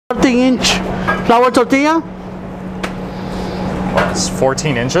14-inch flour tortilla. Oh, it's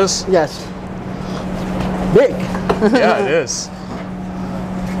 14 inches? Yes. Big. Yeah, it is.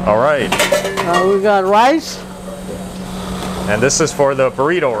 All right. We got rice. And this is for the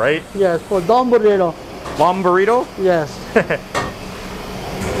burrito, right? Yes, for Don Burrito. Bomb burrito? Yes.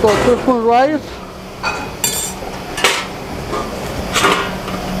 So 2 spoons rice.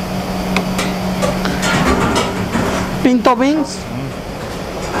 Pinto beans.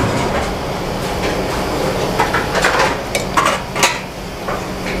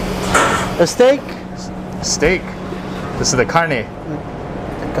 A steak. Steak. This is the carne.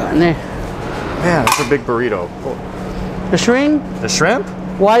 Carne. Man, it's a big burrito. The shrimp. The shrimp?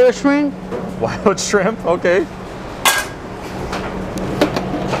 Wild shrimp. Wild shrimp, okay.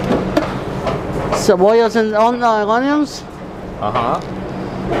 Cebollas and onions. Uh-huh.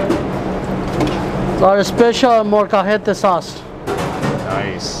 Our special molcajete sauce.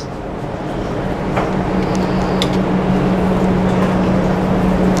 Nice.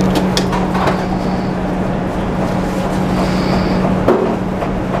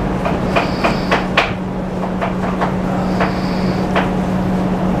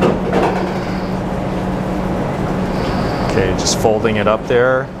 Okay, just folding it up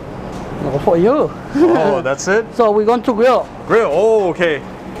there. No, for you. Oh, that's it? So we're going to grill. Grill, oh, okay.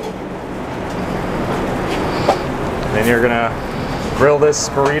 Then you're gonna grill this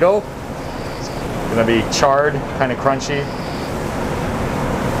burrito. It's gonna be charred, kind of crunchy.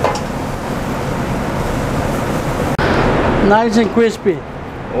 Nice and crispy.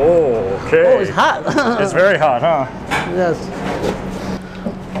 Oh, okay. Oh, it's hot. It's very hot, huh? Yes.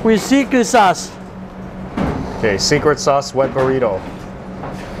 With secret sauce. Okay, secret sauce wet burrito.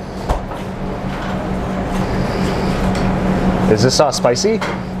 Is this sauce spicy?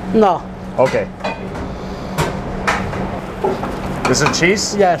 No. Okay. This is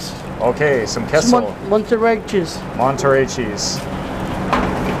cheese? Yes. Okay, some queso. Monterey cheese. Monterey cheese.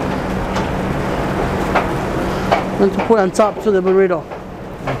 And to put on top to the burrito.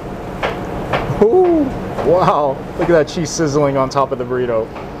 Ooh, wow. Look at that cheese sizzling on top of the burrito.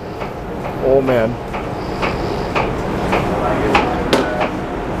 Oh, man.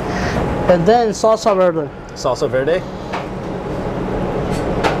 And then salsa verde. Salsa verde?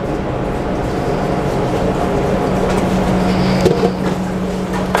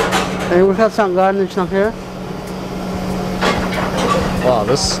 And we have some garnish down here. Wow,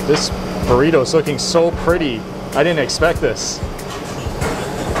 this burrito is looking so pretty. I didn't expect this.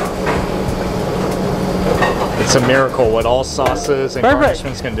 It's a miracle what all sauces and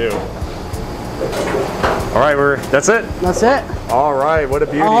garnishments can do. All right, that's it? That's it. All right, what a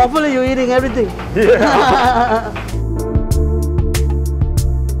beauty. Hopefully you're eating everything. Yeah.